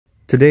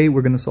Today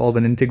we're going to solve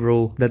an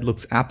integral that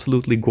looks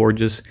absolutely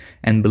gorgeous,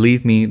 and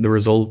believe me, the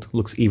result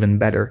looks even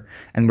better.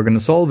 And we're going to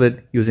solve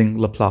it using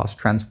Laplace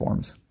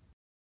transforms.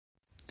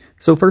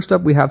 So first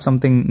up we have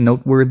something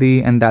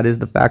noteworthy, and that is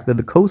the fact that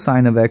the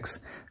cosine of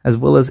x as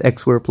well as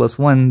x squared plus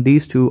 1,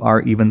 these two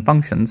are even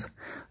functions.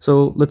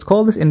 So let's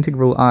call this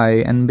integral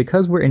I, and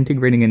because we're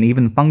integrating an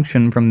even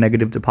function from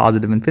negative to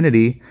positive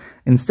infinity,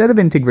 instead of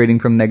integrating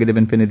from negative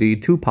infinity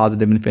to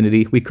positive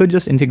infinity, we could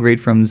just integrate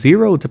from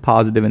 0 to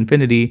positive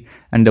infinity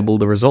and double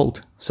the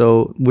result.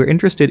 So we're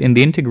interested in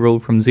the integral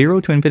from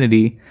 0 to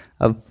infinity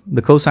of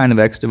the cosine of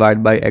x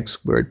divided by x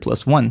squared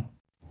plus 1.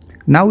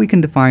 Now we can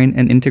define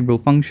an integral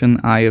function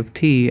I of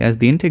t as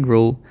the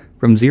integral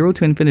from 0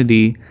 to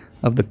infinity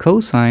of the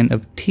cosine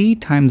of t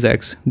times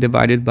x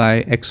divided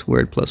by x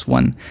squared plus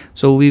 1.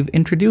 So we've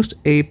introduced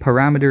a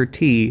parameter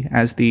t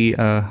as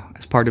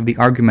part of the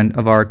argument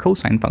of our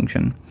cosine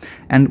function,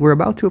 and we're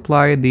about to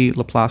apply the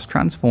Laplace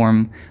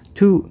transform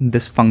to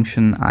this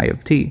function I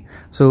of t.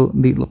 So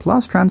the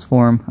Laplace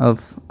transform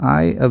of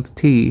I of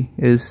t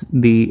is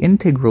the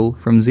integral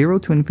from 0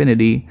 to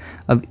infinity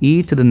of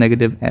e to the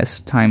negative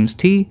s times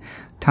t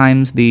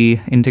times the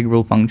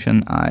integral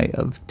function I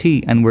of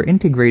t, and we're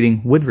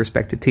integrating with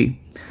respect to t.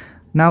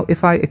 Now,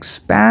 if I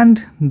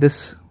expand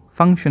this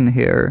function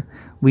here,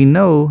 we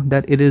know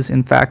that it is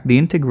in fact the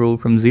integral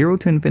from 0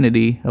 to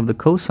infinity of the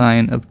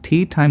cosine of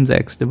t times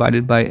x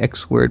divided by x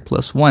squared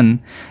plus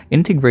 1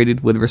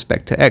 integrated with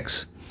respect to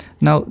x.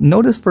 Now,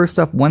 notice first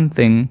up one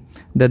thing,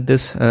 that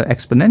this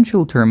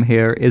exponential term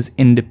here is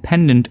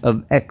independent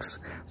of x,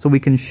 so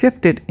we can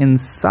shift it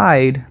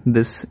inside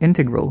this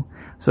integral.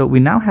 So we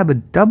now have a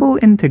double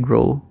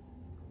integral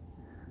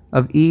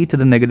of e to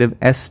the negative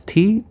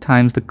st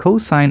times the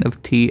cosine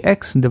of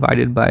tx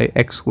divided by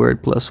x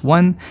squared plus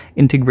 1,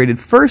 integrated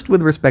first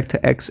with respect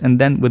to x and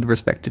then with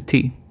respect to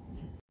t.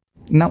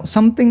 Now,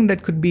 something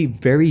that could be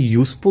very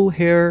useful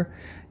here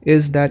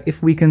is that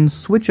if we can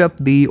switch up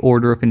the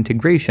order of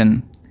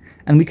integration,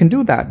 and we can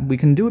do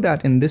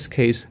that in this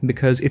case,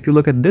 because if you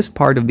look at this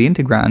part of the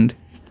integrand,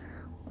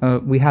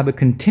 we have a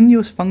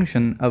continuous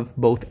function of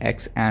both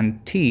x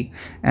and t,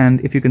 and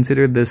if you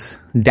consider this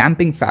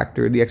damping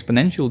factor, the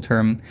exponential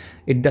term,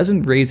 it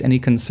doesn't raise any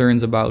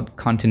concerns about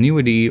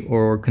continuity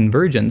or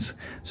convergence.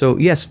 So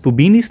yes,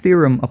 Fubini's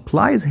theorem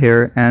applies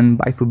here, and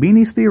by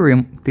Fubini's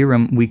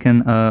theorem we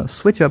can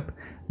switch up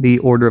the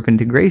order of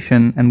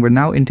integration, and we're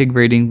now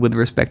integrating with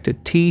respect to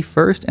t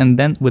first and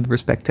then with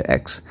respect to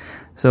x.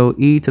 So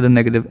e to the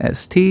negative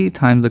st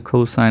times the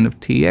cosine of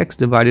tx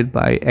divided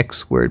by x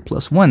squared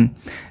plus 1.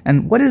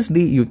 And what is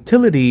the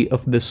utility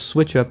of this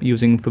switch up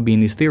using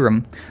Fubini's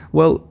theorem?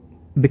 Well,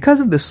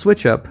 because of this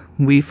switch up,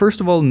 we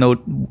first of all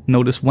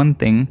notice one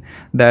thing,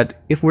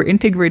 that if we're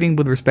integrating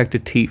with respect to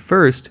t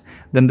first,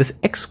 then this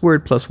x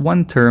squared plus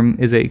 1 term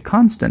is a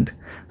constant.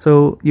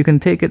 So you can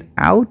take it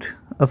out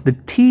of the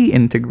t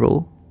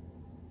integral,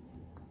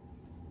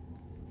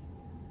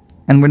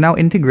 and we're now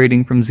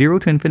integrating from 0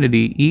 to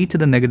infinity e to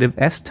the negative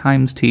s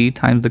times t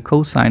times the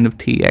cosine of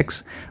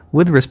tx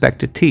with respect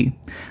to t.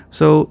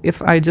 So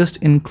if I just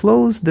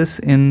enclose this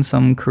in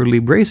some curly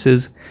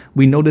braces,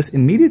 we notice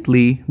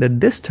immediately that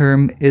this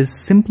term is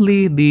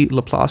simply the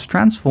Laplace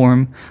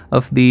transform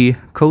of the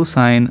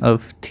cosine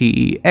of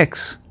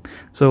tex.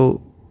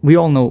 So we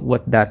all know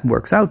what that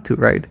works out to,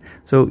 right?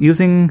 So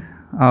using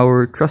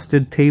our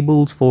trusted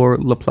tables for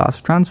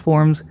Laplace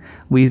transforms,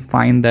 we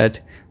find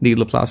that the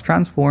Laplace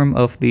transform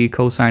of the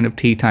cosine of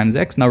t times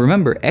x. Now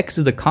remember, x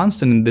is a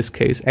constant in this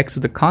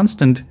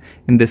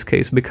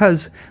case.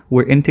 Because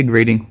we're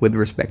integrating with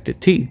respect to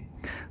t.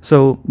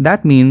 So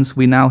that means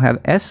we now have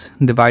s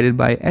divided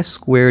by s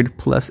squared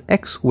plus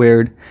x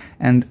squared,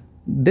 and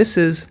this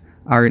is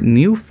our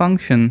new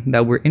function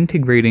that we're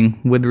integrating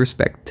with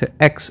respect to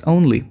x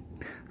only.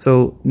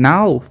 So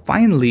now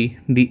finally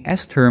the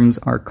s terms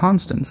are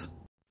constants.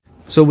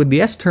 So with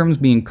the s terms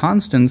being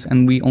constants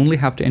and we only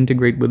have to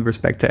integrate with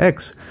respect to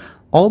x,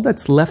 all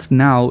that's left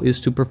now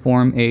is to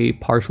perform a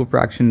partial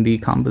fraction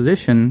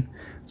decomposition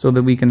so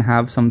that we can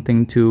have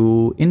something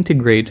to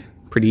integrate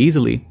pretty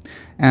easily.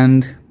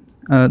 And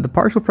the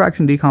partial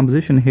fraction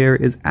decomposition here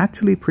is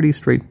actually pretty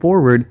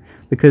straightforward,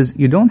 because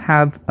you don't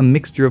have a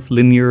mixture of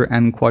linear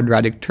and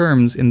quadratic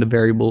terms in the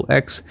variable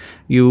x,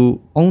 you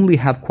only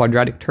have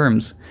quadratic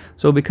terms.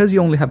 So because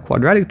you only have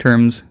quadratic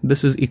terms,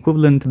 this is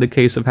equivalent to the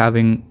case of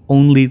having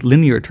only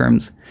linear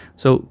terms.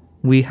 So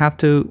we have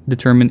to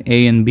determine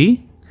a and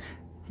b,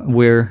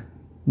 where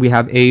we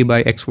have a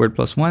by x squared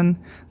plus 1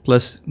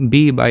 plus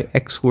b by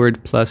x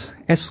squared plus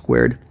s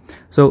squared.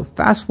 So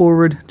fast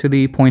forward to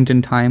the point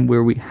in time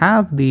where we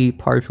have the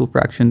partial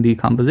fraction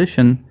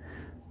decomposition,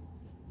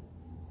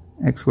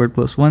 x squared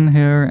plus 1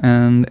 here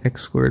and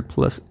x squared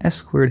plus s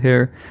squared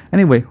here.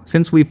 Anyway,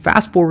 since we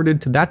fast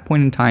forwarded to that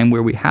point in time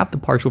where we have the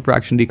partial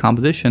fraction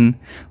decomposition,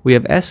 we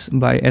have s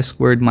by s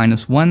squared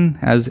minus 1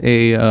 as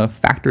a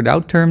factored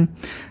out term,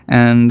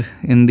 and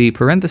in the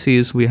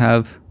parentheses we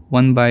have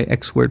 1 by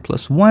x squared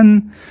plus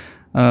 1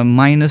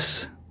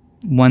 minus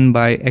 1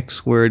 by x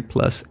squared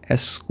plus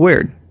s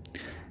squared.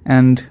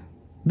 And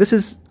this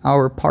is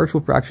our partial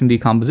fraction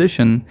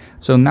decomposition,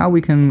 so now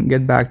we can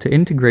get back to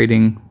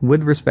integrating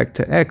with respect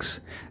to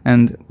x,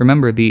 and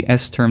remember the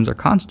s terms are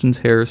constants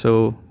here,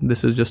 so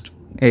this is just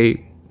a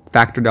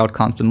factored out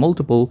constant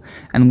multiple,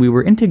 and we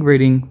were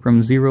integrating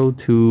from 0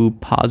 to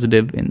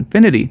positive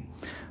infinity.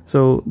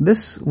 So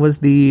this was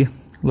the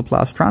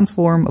Laplace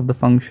transform of the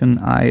function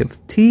I of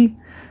t,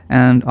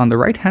 and on the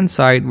right hand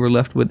side we're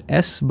left with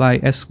s by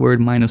s squared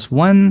minus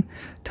 1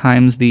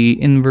 times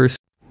the inverse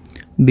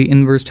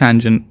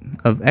tangent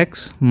of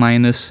x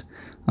minus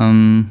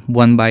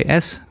 1 by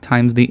s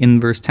times the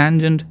inverse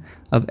tangent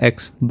of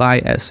x by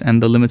s,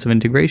 and the limits of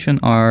integration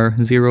are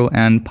 0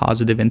 and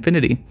positive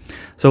infinity.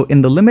 So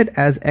in the limit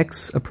as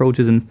x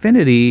approaches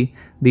infinity,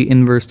 the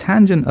inverse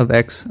tangent of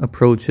x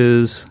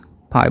approaches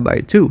pi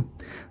by 2.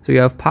 So you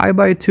have pi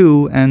by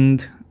 2,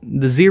 and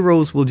the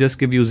zeros will just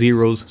give you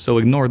zeros, so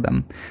ignore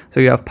them. So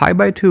you have pi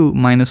by 2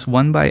 minus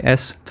 1 by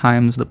s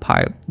times the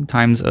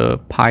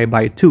pi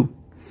by 2.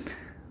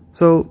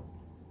 So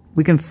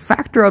we can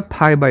factor out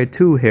pi by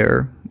 2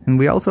 here, and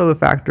we also have a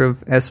factor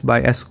of s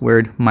by s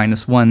squared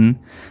minus 1,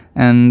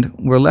 and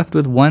we're left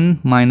with 1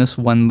 minus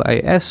 1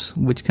 by s,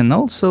 which can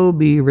also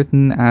be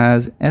written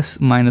as s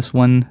minus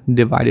 1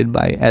 divided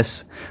by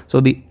s. So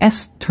the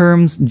s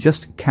terms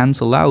just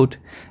cancel out,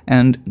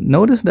 and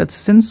notice that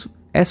since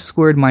s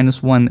squared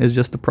minus 1 is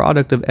just the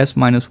product of s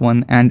minus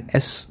 1 and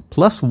s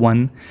plus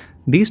 1,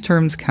 these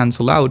terms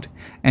cancel out,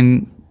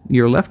 and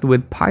you're left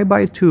with pi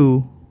by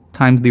 2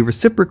 times the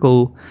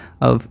reciprocal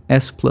of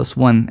s plus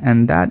 1,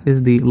 and that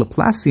is the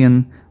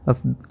Laplacian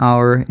of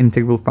our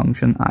integral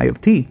function I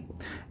of t.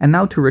 And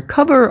now to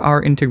recover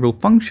our integral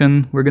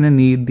function, we're going to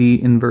need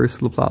the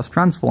inverse Laplace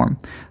transform.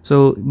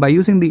 So by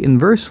using the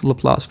inverse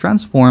Laplace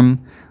transform,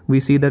 we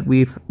see that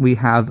we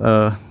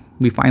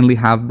finally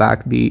have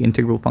back the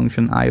integral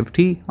function I of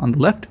t on the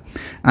left,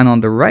 and on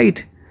the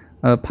right,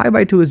 pi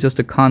by 2 is just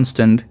a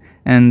constant,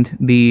 and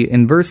the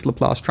inverse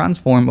Laplace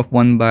transform of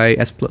 1 by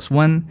s plus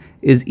 1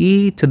 is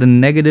e to the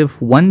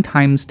negative 1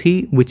 times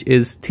t, which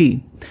is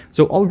t.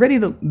 So already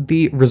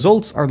the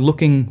results are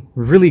looking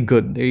really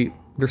good.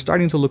 They're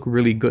starting to look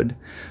really good.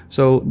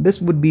 So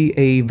this would be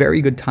a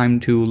very good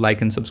time to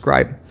like and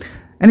subscribe.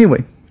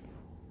 Anyway,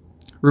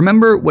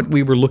 remember what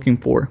we were looking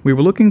for. We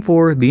were looking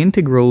for the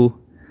integral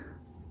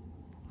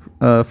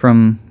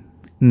from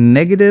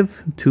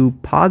negative to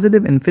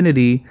positive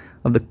infinity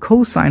of the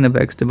cosine of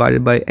x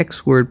divided by x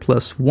squared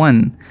plus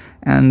 1.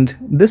 And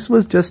this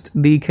was just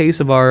the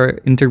case of our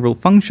integral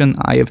function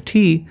I of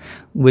t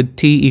with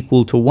t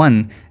equal to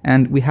 1.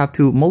 And we have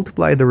to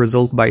multiply the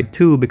result by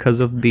 2 because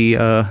of the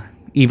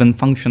even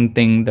function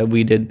thing that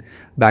we did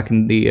back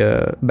at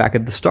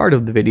the start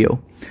of the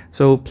video.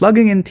 So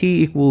plugging in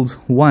t equals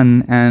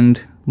 1 and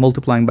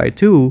multiplying by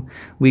 2,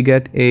 we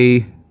get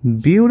a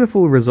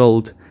beautiful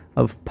result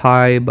of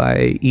pi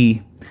by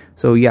e.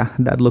 So yeah,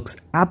 that looks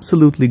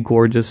absolutely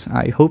gorgeous.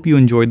 I hope you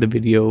enjoyed the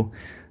video.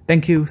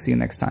 Thank you. See you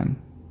next time.